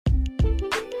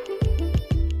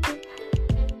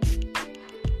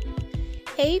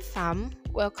Hey fam,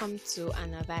 welcome to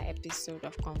another episode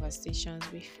of Conversations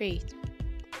with Faith.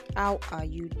 How are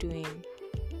you doing?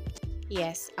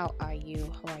 Yes, how are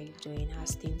you? How are you doing?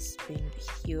 How's things been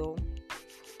with you?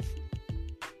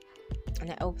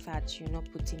 And I hope that you're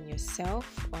not putting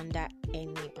yourself under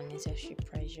any unnecessary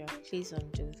pressure. Please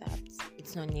don't do that.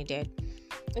 It's not needed.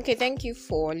 Okay, thank you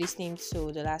for listening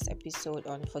to the last episode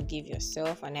on Forgive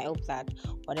Yourself, and I hope that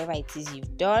whatever it is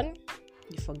you've done,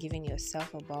 you've forgiven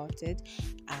yourself about it,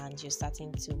 and you're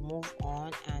starting to move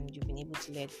on, and you've been able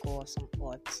to let go of some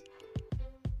hurts.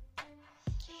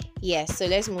 Yes, so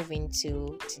let's move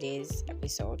into today's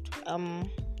episode.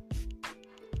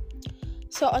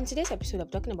 So on today's episode, I'm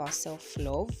talking about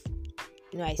self-love.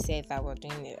 I said that we're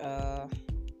doing a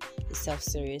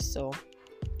self-series, so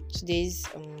today's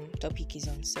topic is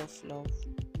on self-love.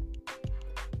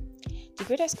 The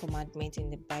greatest commandment in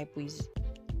the Bible is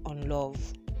on love.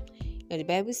 The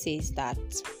Bible says that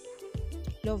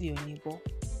love your neighbor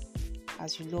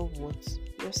as you love what?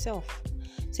 Yourself.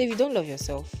 So if you don't love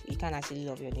yourself, you can't actually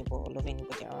love your neighbor or love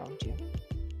anybody around you.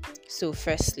 So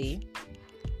firstly,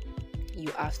 you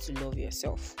have to love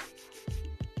yourself.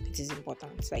 It is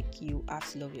important. Like, you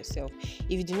have to love yourself.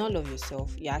 If you do not love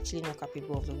yourself, you're actually not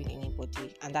capable of loving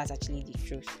anybody, and that's actually the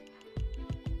truth.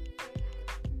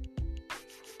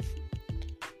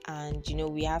 And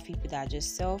we have people that are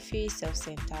just selfish,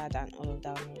 self-centered, and all of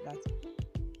that.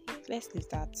 Let's leave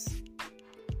that.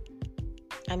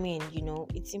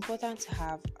 It's important to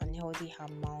have a healthy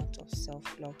amount of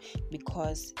self-love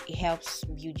because it helps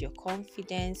build your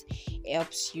confidence. It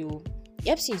helps you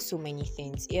in so many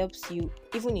things. It helps you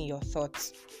even in your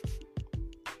thoughts.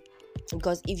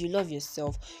 Because if you love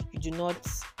yourself, you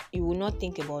will not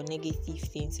think about negative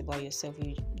things about yourself.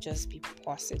 You just be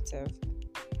positive.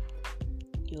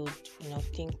 You would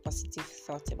think positive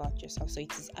thoughts about yourself. So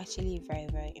it is actually very,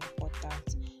 very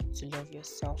important to love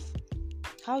yourself.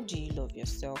 How do you love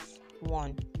yourself?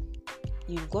 One,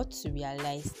 you've got to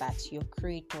realize that your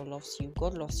creator loves you.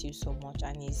 God loves you so much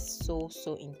and is so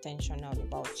intentional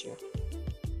about you.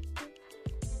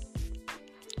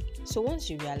 So once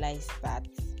you realize that,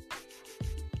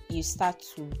 you start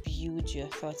to build your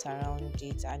thoughts around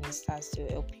it, and it starts to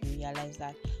help you realize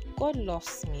that God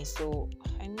loves me. So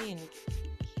I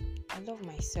love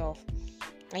myself.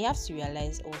 I have to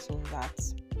realize also that,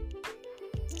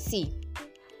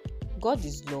 God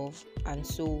is love, and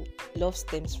so love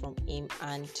stems from Him,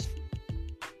 and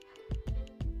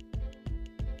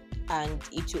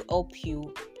it will help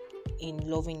you in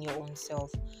loving your own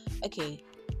self. Okay,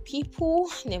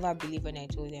 people never believe when I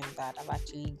told them that I've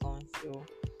actually gone through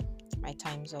my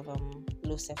times of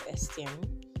low self-esteem.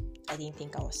 I didn't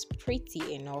think I was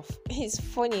pretty enough. It's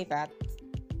funny that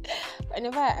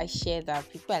whenever I share that,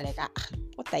 people are like,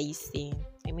 what are you saying?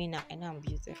 I know I'm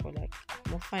beautiful, like,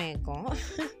 I'm fine, gone.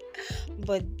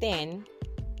 But then,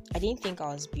 I didn't think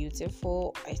I was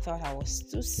beautiful. I thought I was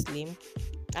too slim.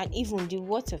 And even the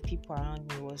words of people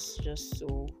around me was just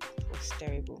was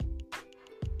terrible.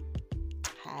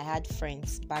 I had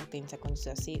friends back then in secondary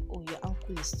school say, oh, your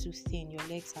ankle is too thin, your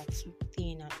legs are too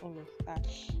thin, and all of that.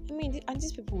 And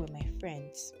these people were my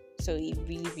friends. So it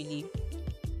really, really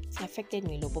affected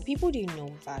me a lot. But people didn't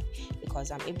know that because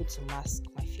I'm able to mask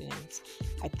my feelings.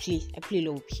 I play a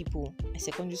lot with people. My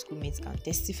secondary school mates can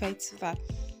testify to that.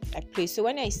 I play. So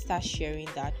when I start sharing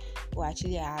that,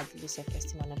 actually I had low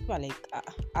self-esteem, and people are like,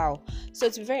 how? So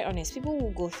to be very honest, people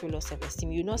who go through low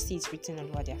self-esteem, you not see it written all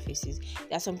over their faces.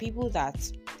 There are some people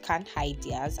that can't hide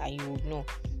theirs, and you would know.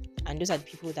 And those are the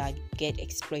people that get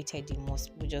exploited the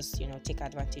most. People just, take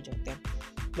advantage of them.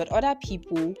 But other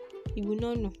people, you will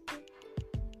not know.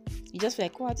 You just feel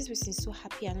like, this person is so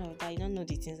happy and all of that. You don't know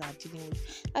the things I'm dealing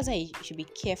with. That's why you should be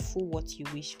careful what you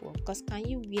wish for. Because can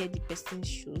you wear the person's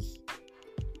shoes?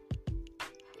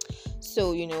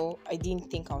 So, I didn't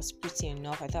think I was pretty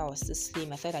enough. I thought I was too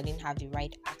slim. I thought I didn't have the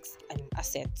right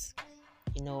assets,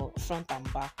 front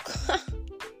and back.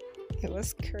 It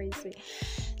was crazy.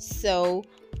 So,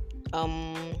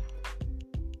 it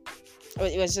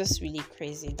was just really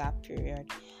crazy that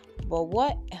period. But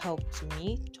what helped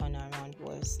me turn around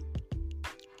was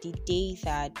the day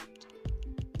that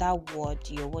word,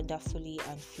 you're wonderfully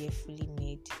and fearfully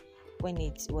made, when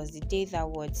it was the day that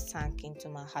word sank into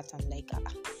my heart. I'm like,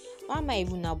 why am I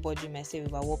even now bothering myself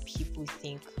about what people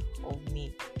think of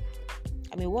me?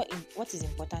 What is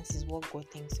important is what God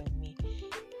thinks of me.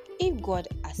 If God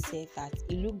has said that,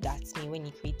 He looked at me when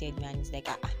He created me and He's like,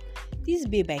 this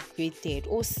babe I created,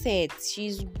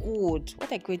 she's good.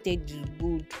 What I created is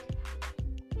good.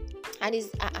 And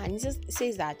it just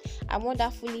says that I'm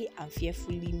wonderfully and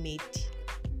fearfully made.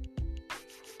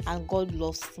 And God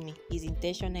loves me. He's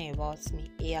intentional about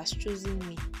me. He has chosen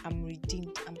me. I'm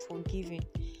redeemed. I'm forgiven.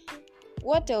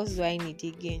 What else do I need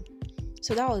again?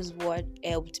 So that was what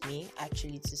helped me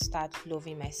actually to start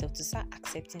loving myself, to start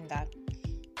accepting that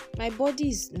my body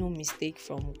is no mistake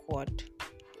from God.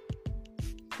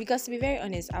 Because to be very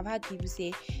honest, I've had people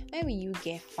say, when will you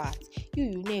get fat?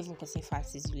 You not even consider fat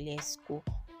is less go.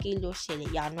 Okay, you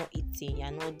are not eating, you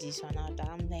are not this, you are not that.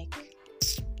 I'm like,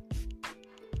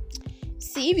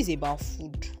 see, if it's about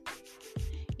food,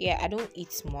 yeah, I don't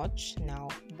eat much now,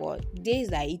 but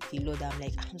days I eat a lot, I'm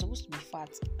like, I'm supposed to be fat.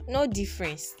 No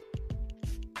difference.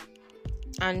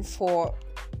 And for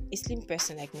a slim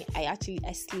person like me, I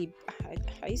sleep.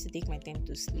 I used to take my time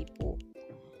to sleep. Oh,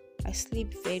 I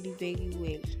sleep very, very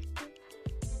well.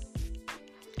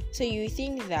 So you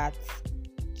think that,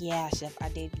 yeah, I should have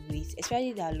added weight,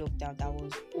 especially that lockdown that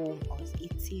was home. I was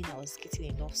eating, I was getting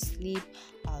enough sleep,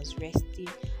 I was resting.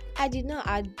 I did not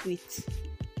add weight.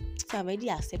 So I've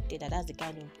already accepted that that's the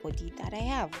kind of body that I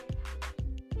have.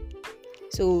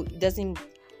 So it doesn't,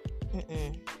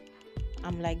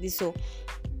 I'm like this.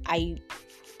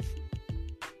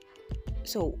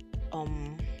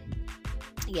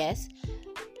 Yes.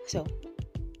 So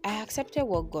I accepted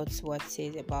what God's word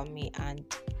says about me, and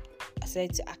I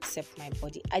started to accept my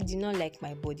body. I did not like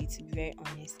my body, to be very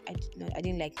honest. I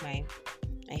didn't like my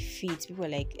feet. People were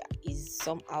like, is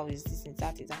this and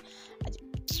that, is that.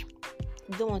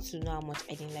 I don't want to know how much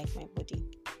I didn't like my body.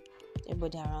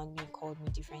 Everybody around me called me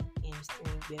different names.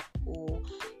 They were, oh,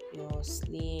 you're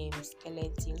slim,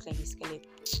 skeleton, looks like a skeleton.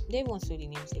 They even want to know the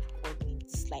names they've called me in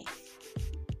this life.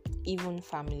 Even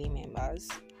family members.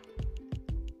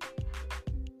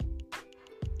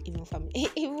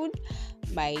 Even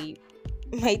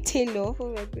my tailor.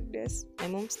 Oh my goodness, my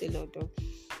mom's tailor though.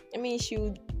 I mean, she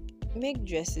would make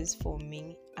dresses for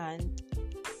me, and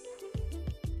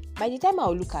by the time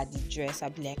I'll look at the dress,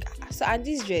 I'll be like, so and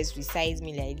this dress resize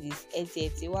me like this,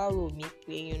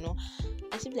 you know.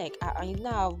 And she'll be like, I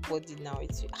now have body now.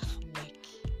 I'm like,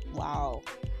 wow.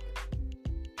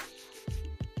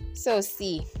 So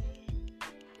see,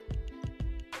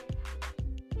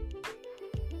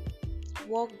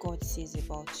 what God says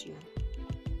about you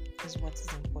is what is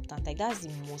important. Like, that's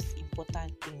the most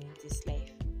important thing in this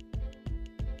life.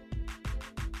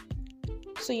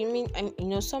 So you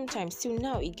mean, sometimes till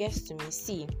now it gets to me.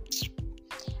 See,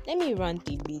 let me rant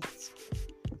a bit.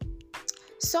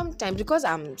 Sometimes because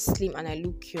I'm slim and I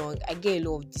look young, I get a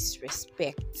lot of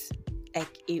disrespect,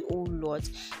 like a whole lot.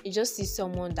 You just see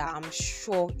someone that I'm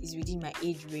sure is within my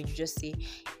age range, you just say,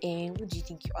 what do you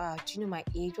think you are? Do you know my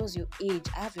age? What's your age?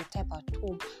 I have your type at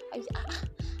home.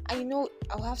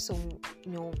 I'll have some,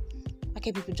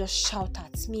 okay, people just shout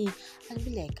at me and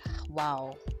be like,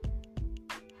 wow.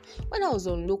 When I was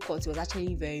on low cut, it was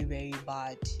actually very, very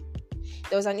bad.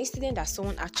 There was an incident that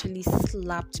someone actually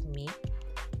slapped me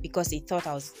because they thought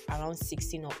I was around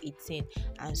 16 or 18,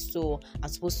 and so I'm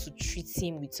supposed to treat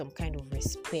him with some kind of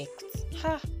respect.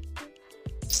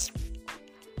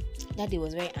 That day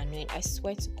was very annoying. I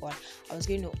swear to God, I was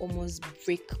going to almost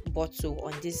break bottle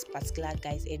on this particular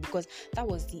guy's head, because that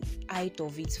was the height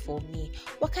of it for me.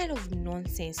 What kind of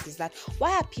nonsense is that?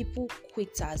 Why are people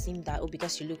quick to assume that,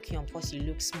 because you look young, because you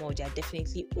look small, they are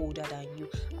definitely older than you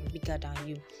and bigger than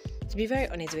you? To be very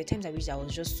honest, there were times I wish I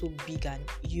was just so big and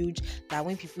huge that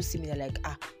when people see me, they're like,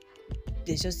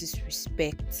 there's just this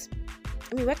respect.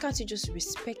 I mean, why can't you just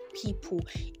respect people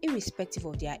irrespective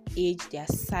of their age, their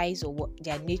size, or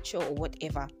their nature, or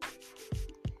whatever?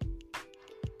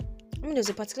 I mean, there's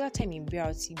a particular time in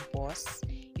BRT bus.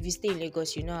 If you stay in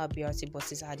Lagos, you know how BRT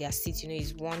buses are. Their seats,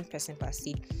 is one person per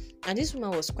seat. And this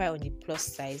woman was quite on the plus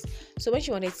size. So when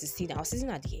she wanted to sit down, I was sitting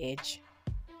at the edge.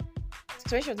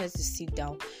 So when she wanted to sit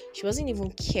down, she wasn't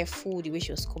even careful the way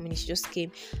she was coming. She just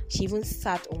came. She even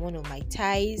sat on one of my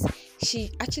thighs.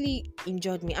 She actually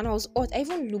injured me, and I was odd. I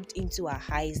even looked into her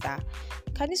eyes that,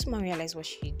 can this woman realize what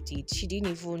she did? She didn't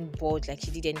even budge like she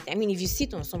did anything. I mean, if you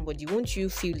sit on somebody, won't you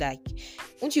feel it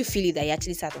that you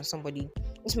actually sat on somebody?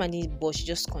 This man didn't budge. She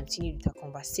just continued with her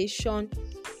conversation.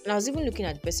 And I was even looking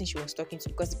at the person she was talking to,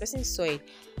 because the person saw it,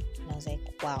 and I was like,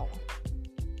 wow.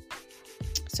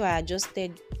 So I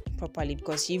adjusted properly,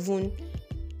 because she even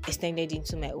extended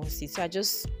into my own seat. So I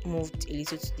just moved a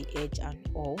little to the edge and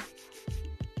all.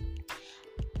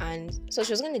 And so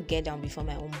she was going to get down before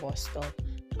my own bus stop.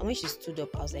 And when she stood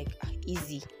up, I was like,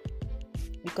 easy.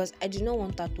 Because I do not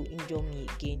want her to injure me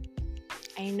again.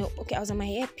 I know, okay, I was on my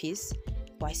earpiece,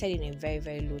 but I said it in a very,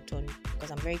 very low tone,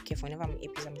 because I'm very careful. Whenever I'm on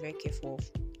earpiece, I'm very careful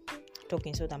of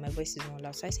talking so that my voice is not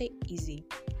loud. So I said easy,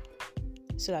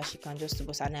 so that she can just do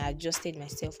bus. And I adjusted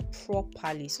myself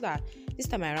properly, so that this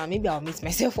time around, maybe I'll meet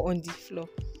myself on the floor.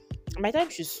 And by the time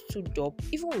she stood up,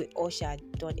 even with all she had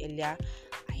done earlier,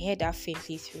 I heard her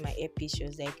faintly through my earpiece. She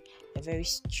was like, "You're very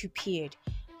stupid.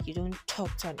 You don't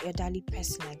talk to an elderly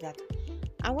person like that."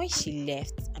 And when she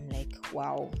left, I'm like,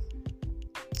 wow,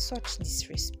 such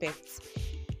disrespect.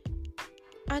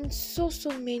 And so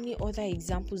many other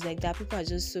examples like that. People are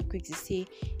just so quick to say,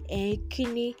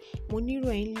 Kini, Moniro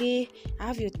Enle, I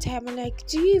have your time. I'm like,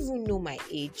 do you even know my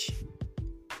age?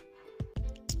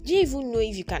 Do you even know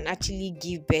if you can actually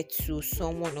give birth to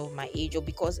someone of my age, or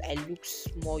because I look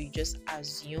small, you just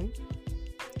assume?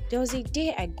 There was a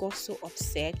day I got so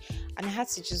upset and I had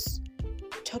to just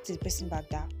talk to the person back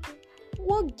there.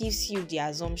 What gives you the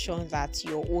assumption that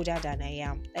you're older than I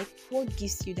am? Like, what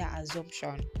gives you that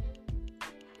assumption?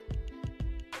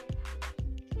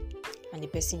 And the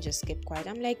person just kept quiet.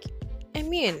 I'm like, I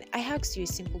mean, I asked you a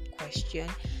simple question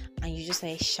and you just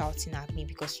started shouting at me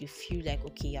because you feel like,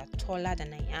 okay, you're taller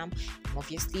than I am. I'm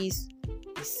obviously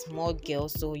a small girl,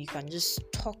 so you can just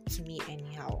talk to me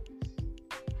anyhow.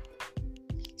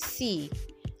 See,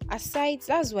 aside,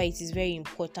 that's why it is very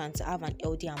important to have an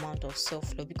healthy amount of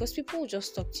self-love, because people will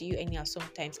just talk to you anyhow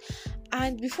sometimes,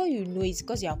 and before you know it,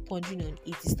 because you are pondering on it,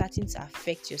 it's starting to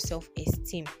affect your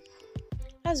self-esteem.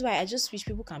 That's why I just wish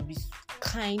people can be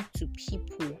kind to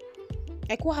people.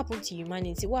 Like, what happened to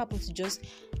humanity? What happened to just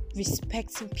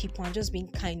respecting people and just being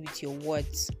kind with your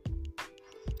words?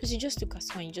 Because you just look at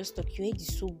someone, you just talk, your head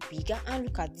is so big, and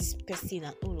look at this person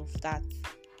and all of that.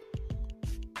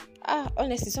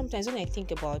 Honestly, sometimes when I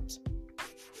think about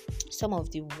some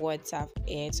of the words I've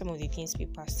heard, some of the things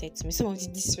people have said to me, some of the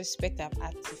disrespect I've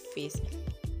had to face,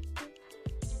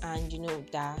 and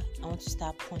that I want to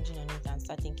start pondering on it and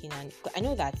start thinking, and I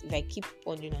know that if I keep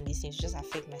pondering on these things, it just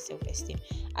affect my self-esteem.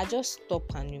 I just stop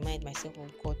and remind myself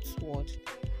of God's word.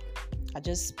 I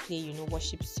just play,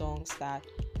 worship songs that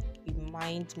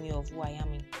remind me of who I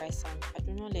am in Christ, and I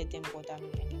do not let them bother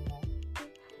me anymore.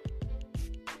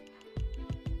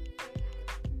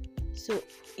 So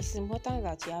it's important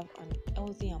that you have an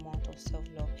healthy amount of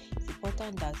self-love. It's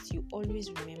important that you always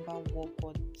remember what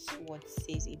God's word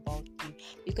says about you.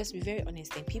 Because to be very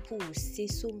honest, then people will say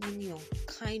so many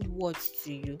unkind words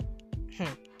to you.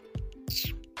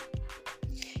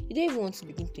 You don't even want to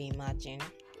begin to imagine.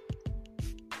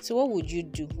 So what would you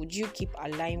do? Would you keep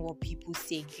allowing what people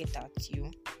say get at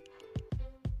you?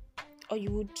 Or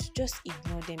you would just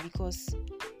ignore them, because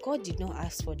God did not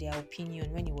ask for their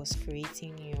opinion when He was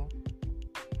creating you.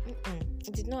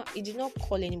 He did not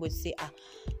call anybody to say,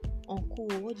 Uncle,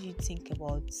 what do you think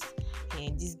about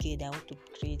this girl that I want to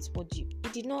create? He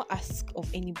did not ask of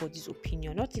anybody's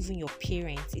opinion, not even your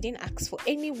parents. He didn't ask for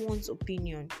anyone's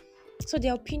opinion. So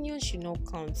their opinion should not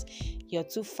count. You're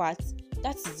too fat.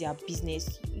 That is their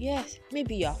business. Yes,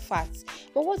 maybe you're fat.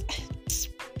 But what...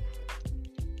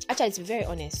 Actually, to be very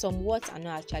honest, some words are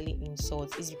not actually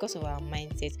insults. It's because of our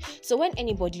mindset. So when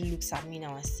anybody looks at me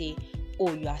now and say,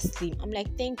 "Oh, you are slim," I'm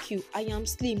like, thank you, I am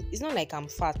slim. It's not like I'm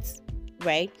fat,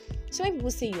 right? So when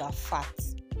people say you are fat,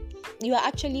 you are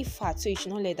actually fat, so you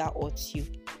should not let that hurt you,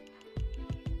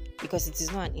 because it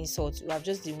is not an insult. We are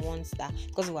just the ones that,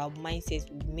 because of our mindset,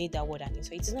 we made that word an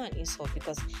insult. It is not an insult,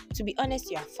 because to be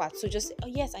honest, you are fat. So just say, "Oh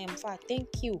yes, I am fat, thank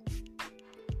you."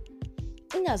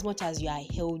 In as much as you are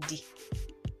healthy,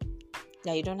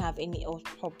 that you don't have any health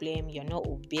problem, you're not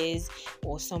obese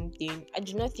or something, I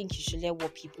do not think you should let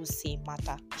what people say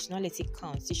matter. You should not let it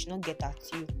count. It should not get at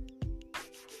you.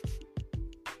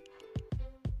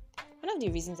 One of the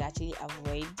reasons I actually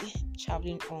avoid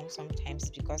traveling home sometimes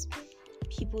is because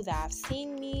people that have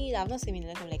seen me, that have not seen me,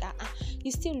 I'm like,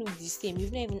 you still look the same.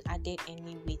 You've not even added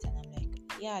any weight. And I'm like,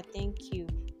 yeah, thank you.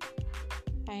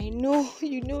 I know,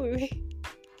 you know, right?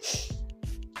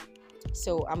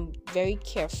 So I'm very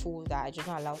careful that I do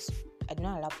not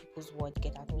allow people's words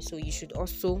get at me. So you should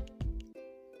also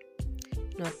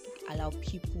not allow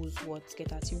people's words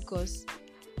get at you, because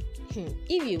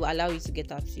if you allow it to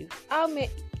get at you,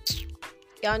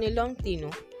 you're on a long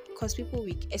thing, because people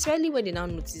will, especially when they now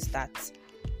notice that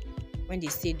when they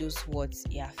say those words,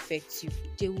 it affects you,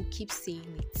 they will keep saying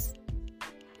it.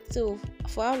 So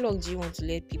for how long do you want to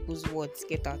let people's words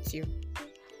get at you?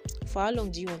 For how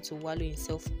long do you want to wallow in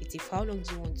self-pity? For how long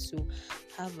do you want to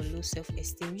have a low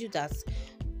self-esteem? You that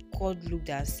God looked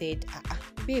and said,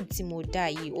 babe, Timo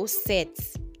die, oh set,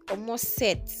 almost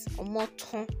set, almost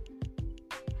ton.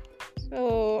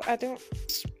 So I don't.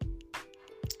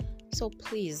 So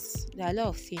please, there are a lot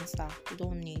of things that you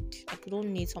don't need. Like, you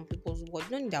don't need some people's word. You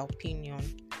don't need their opinion.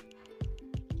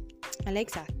 I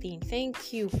like that thing.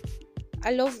 Thank you.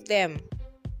 I love them.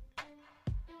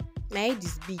 My head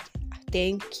is big.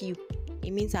 Thank you.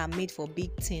 It means I'm made for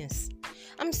big things.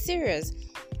 I'm serious,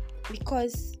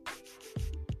 because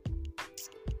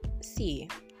see,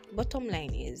 bottom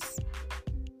line is,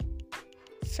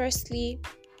 firstly,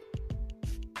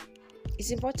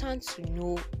 it's important to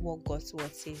know what God's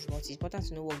word says about you. It's important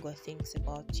to know what God thinks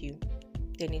about you.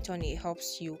 Then in turn, it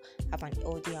helps you have an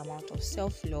healthy amount of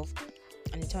self-love.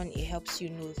 And in turn, it helps you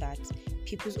know that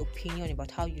people's opinion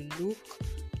about how you look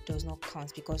does not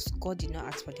count, because God did not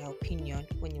ask for their opinion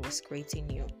when He was creating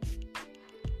you.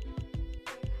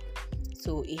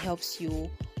 So it helps you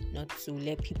not to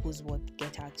let people's word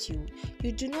get at you.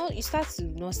 You start to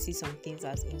not see some things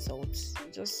as insults.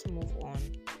 Just move on.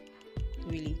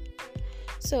 Really.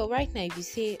 So right now, if you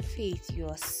say, Faith,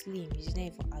 you're slim, you did not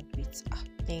even add weight.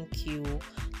 Thank you.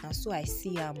 Now so I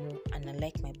see and I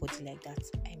like my body like that,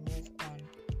 I move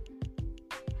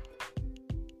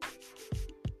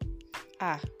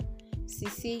on.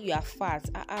 Sissy, you are fat.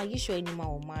 You sure any man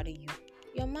will marry you?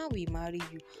 Your man will marry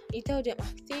you. You tell them,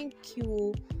 thank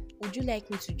you. Would you like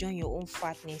me to join your own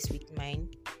fatness with mine?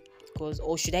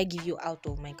 Or should I give you out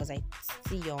of mine because I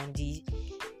see you're on the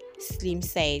slim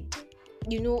side?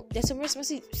 There's some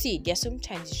responsibility. See, there's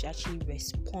sometimes you should actually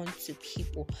respond to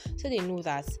people so they know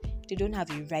that they don't have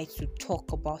a right to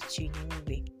talk about you in any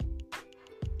way.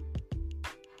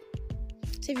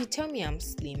 So if you tell me I'm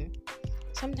slim,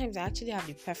 sometimes I actually have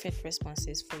the perfect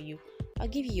responses for you. I'll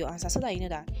give you your answer so that you know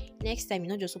that next time you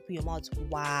not just open your mouth,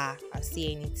 and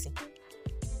say anything.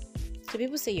 So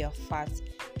people say you're fat.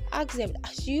 Ask them,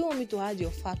 do you want me to add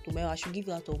your fat to mine, or I should give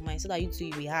you out of mine so that you two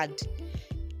will be hard?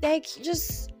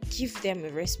 Just give them a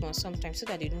response sometimes so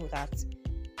that they know that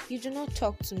you do not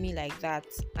talk to me like that,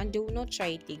 and they will not try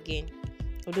it again.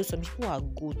 Although some people are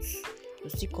good, they'll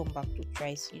still come back to try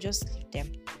it. You just leave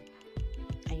them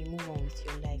and you move on with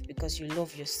your life, because you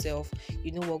love yourself.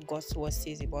 You know what God's word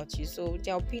says about you, so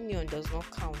their opinion does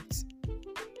not count.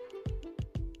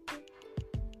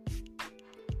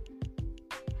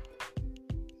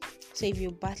 So if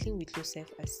you're battling with low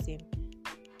self-esteem,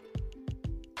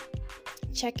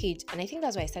 check it. And I think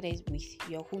that's why I started with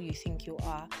who you think you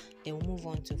are. Then we'll move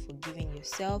on to forgiving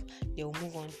yourself. Then we'll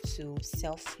move on to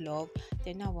self-love.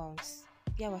 Then now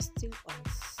we're still on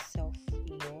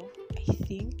self-love. I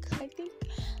think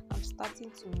I'm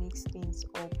starting to mix things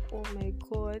up. Oh my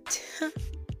God.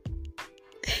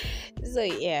 So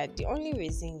yeah, the only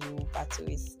reason you battle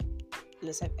with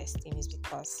low self-esteem is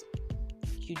because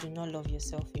you do not love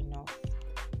yourself enough.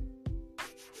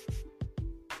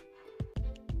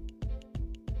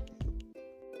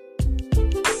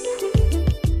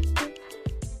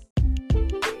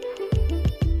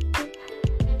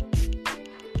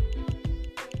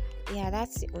 Yeah,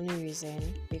 that's the only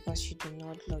reason, because you do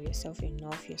not love yourself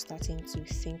enough. You're starting to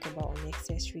think about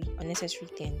unnecessary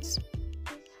things.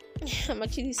 I'm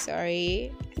actually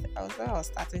sorry. I was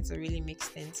starting to really mix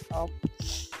things up.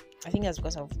 I think that's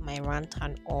because of my rant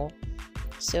and all.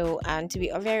 So, and to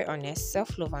be very honest,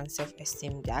 self-love and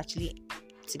self-esteem, they're actually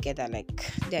together, like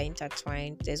they're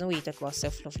intertwined. There's no way you talk about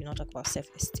self-love, you not talk about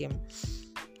self-esteem.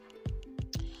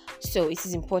 So it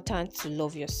is important to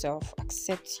love yourself,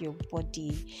 accept your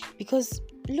body, because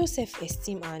low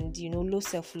self-esteem and low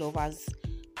self-love has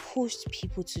pushed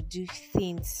people to do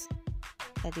things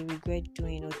that they regret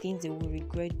doing, or things they will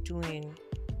regret doing.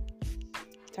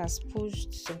 It has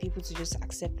pushed some people to just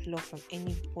accept love from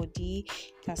anybody.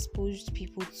 It has pushed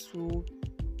people to,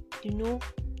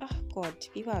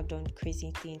 people have done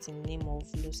crazy things in the name of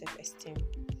low self-esteem.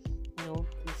 You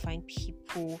find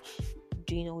people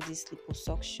doing all this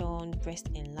liposuction, breast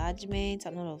enlargement,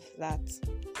 and all of that.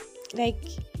 Like,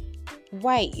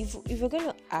 why? If you're going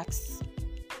to ask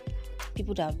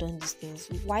people that have done these things,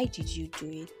 why did you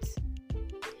do it?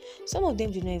 Some of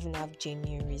them do not even have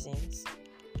genuine reasons.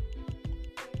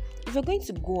 If you're going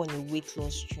to go on a weight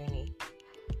loss journey,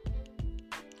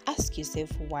 ask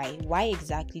yourself why. Why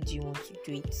exactly do you want to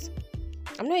do it?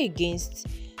 I'm not against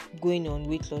going on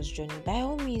weight loss journey. By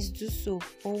all means, do so.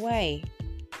 But why?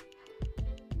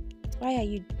 Why are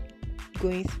you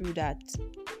going through that?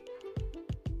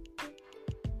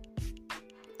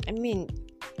 I mean,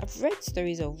 I've read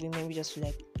stories of women who just feel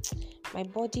like, my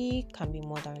body can be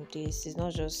more than this. It's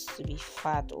not just to be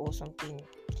fat or something,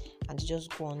 and they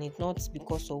just go on it, not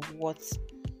because of what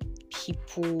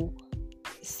people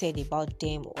said about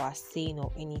them or are saying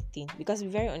or anything. Because to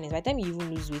be very honest, by the time you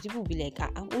even lose weight, people will be like,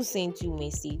 who sent you a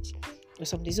message or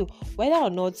something? So whether or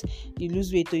not you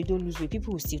lose weight or you don't lose weight,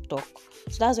 people will still talk.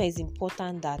 So that's why it's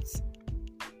important that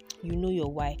you know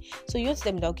your why. So you want to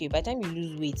tell me that, okay, by the time you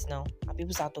lose weight now and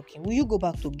people start talking, will you go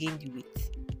back to gain the weight?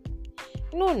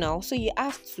 No, now. So you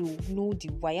have to know the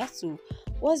why. You have to,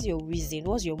 what's your reason?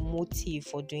 What's your motive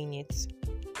for doing it?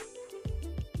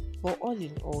 But all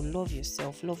in all, love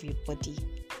yourself, love your body.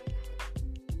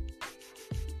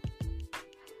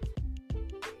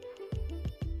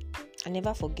 and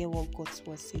never forget what God's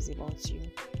word says about you.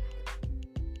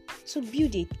 So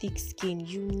build a thick skin.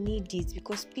 You need it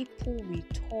because people will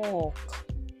talk.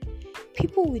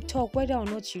 People will talk whether or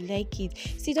not you like it.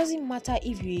 See, it doesn't matter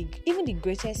if you, even the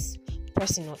greatest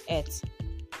person on earth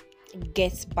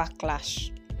gets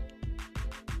backlash.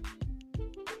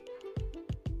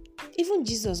 Even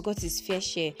Jesus got his fair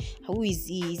share. Who is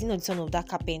he? Is he not the son of that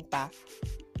carpenter?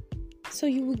 So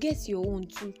you will get your own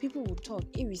too. People will talk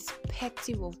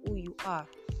irrespective of who you are.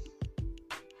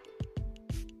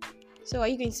 So are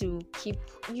you going to keep?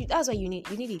 That's why you need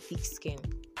a thick skin.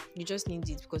 You just need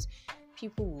it because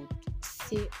people would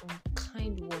say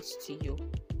unkind words to you.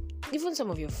 Even some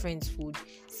of your friends would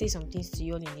say some things to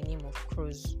you all in the name of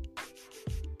crows.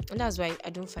 And that's why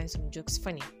I don't find some jokes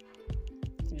funny.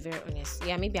 To be very honest.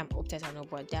 Yeah, maybe I'm upset or not,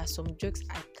 but there are some jokes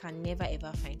I can never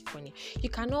ever find funny. You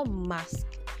cannot mask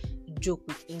joke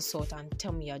with insult and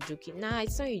tell me you're joking. Nah,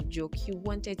 it's not a joke. You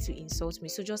wanted to insult me,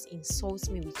 so just insult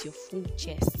me with your full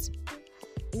chest.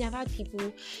 I've had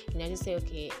people, just say,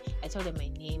 okay, I tell them my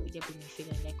name, they put me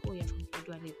feeling like, oh, you're from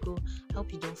Edo, and they go, I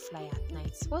hope you don't fly at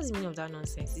night. What's the meaning of that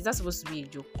nonsense? Is that supposed to be a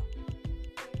joke?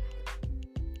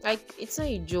 Like, it's not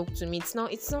a joke to me. It's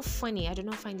not funny. I do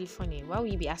not find it funny. Why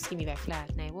would you be asking me if I fly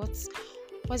at night? What's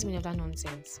the meaning of that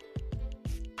nonsense?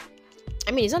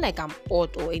 I mean, it's not like I'm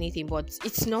odd or anything, but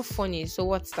it's not funny. So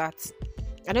what's that?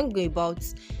 I don't go about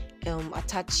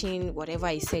attaching whatever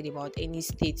I said about any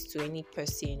state to any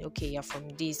person. Okay, you're from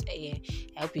this. I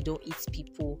hope you don't eat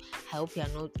people. I hope you're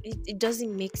not. It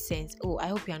doesn't make sense. Oh, I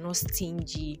hope you're not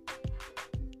stingy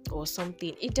or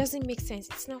something. It doesn't make sense.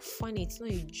 It's not funny. It's not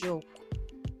a joke.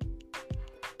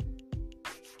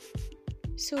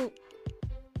 So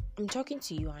I'm talking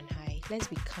to you and I. Let's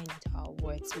be kind with our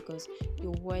words because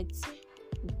your words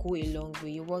go a long way.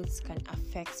 Your words can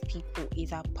affect people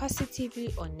either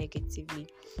positively or negatively.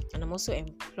 And I'm also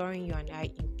imploring you and I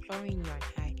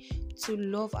to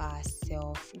love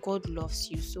ourselves. God loves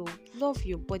you, so love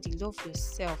your body, love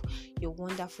yourself. You're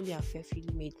wonderfully and fearfully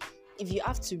made. If you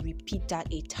have to repeat that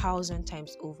 1,000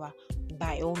 times over,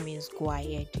 by all means go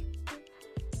ahead,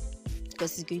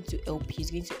 because it's going to help you.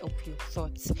 It's going to help your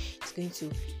thoughts. It's going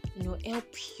to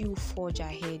help you forge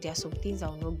ahead. There are some things I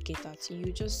will not get at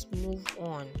you. Just move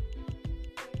on.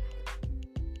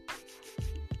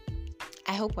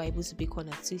 I hope we're able to pick one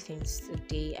or two things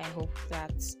today. I hope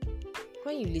that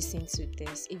when you listen to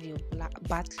this, if you're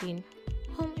battling,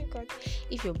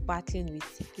 if you're battling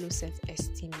with low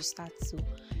self-esteem, you start to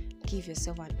give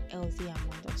yourself an healthy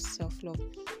amount of self-love.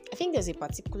 I think there's a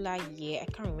particular year, I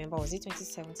can't remember, was it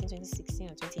 2017, 2016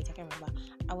 or 2018, I can't remember.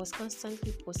 I was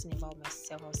constantly posting about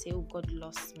myself. I'll say, oh, God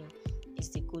loves me. He's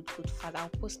the good father. I'll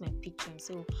post my picture and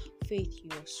say, oh, Faith,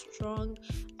 you're strong.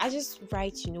 I just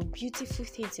write, beautiful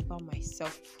things about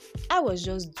myself. I was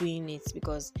just doing it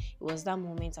because it was that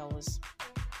moment I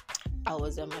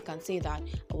can say that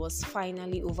I was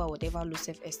finally over whatever low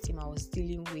self-esteem I was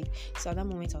dealing with. So at that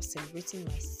moment I was celebrating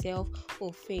myself.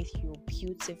 Oh, Faith, you're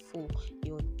beautiful,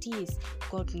 you're this,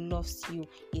 God loves you,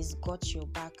 He's got your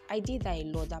back. I did that a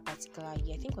lot that particular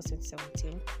year. I think it was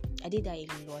 2017. I did that a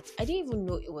lot. I didn't even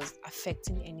know it was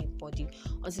affecting anybody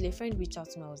until a friend reached out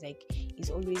to me. I was like, he's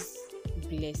always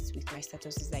blessed with my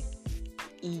status. He's like,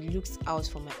 he looks out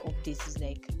for my updates. He's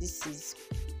like, this is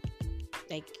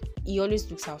like, he always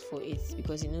looks out for it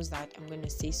because he knows that I'm going to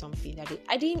say something that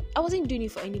I wasn't doing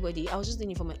it for anybody. I was just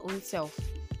doing it for my own self.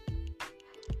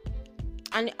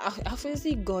 And I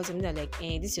obviously got something that like,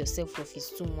 this your self-love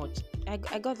is too much. I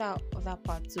got that other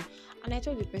part too. And I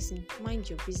told the person, mind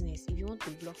your business. If you want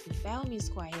to block me, by all means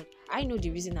go ahead. I know the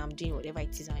reason I'm doing whatever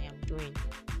it is I am doing.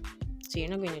 So you're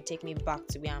not going to take me back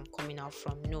to where I'm coming out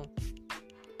from. No.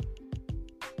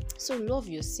 So love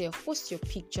yourself. Post your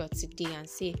picture today and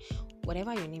say,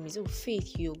 whatever your name is, oh,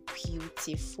 Faith, you're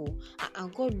beautiful.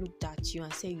 And God looked at you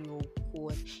and said, you're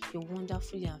good. You're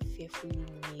wonderfully and fearfully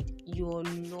made. You're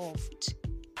loved.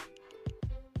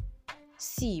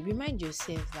 See, remind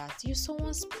yourself that you're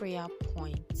someone's prayer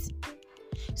point.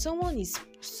 Someone is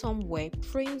somewhere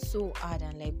praying so hard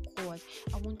and like, God,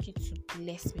 I want you to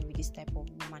bless me with this type of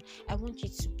woman. I want you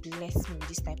to bless me with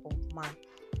this type of man.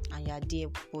 And you're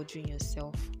there bothering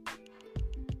yourself.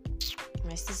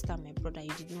 My sister, my brother,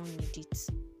 you did not need it.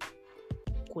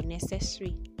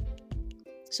 Unnecessary.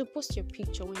 So post your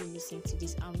picture when you listen to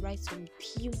this and write some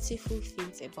beautiful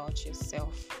things about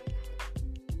yourself.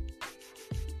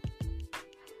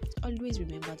 Always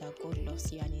remember that God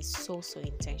loves you and is so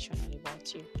intentional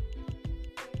about you.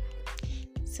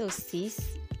 So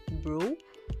sis, bro,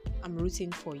 I'm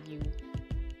rooting for you.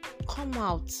 Come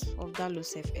out of that low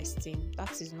self-esteem.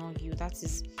 That is not you. That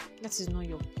is not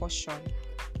your portion.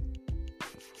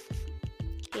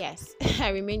 Yes, I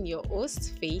remain your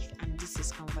host, Faith, and this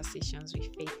is Conversations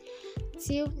with Faith.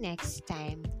 Till next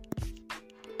time.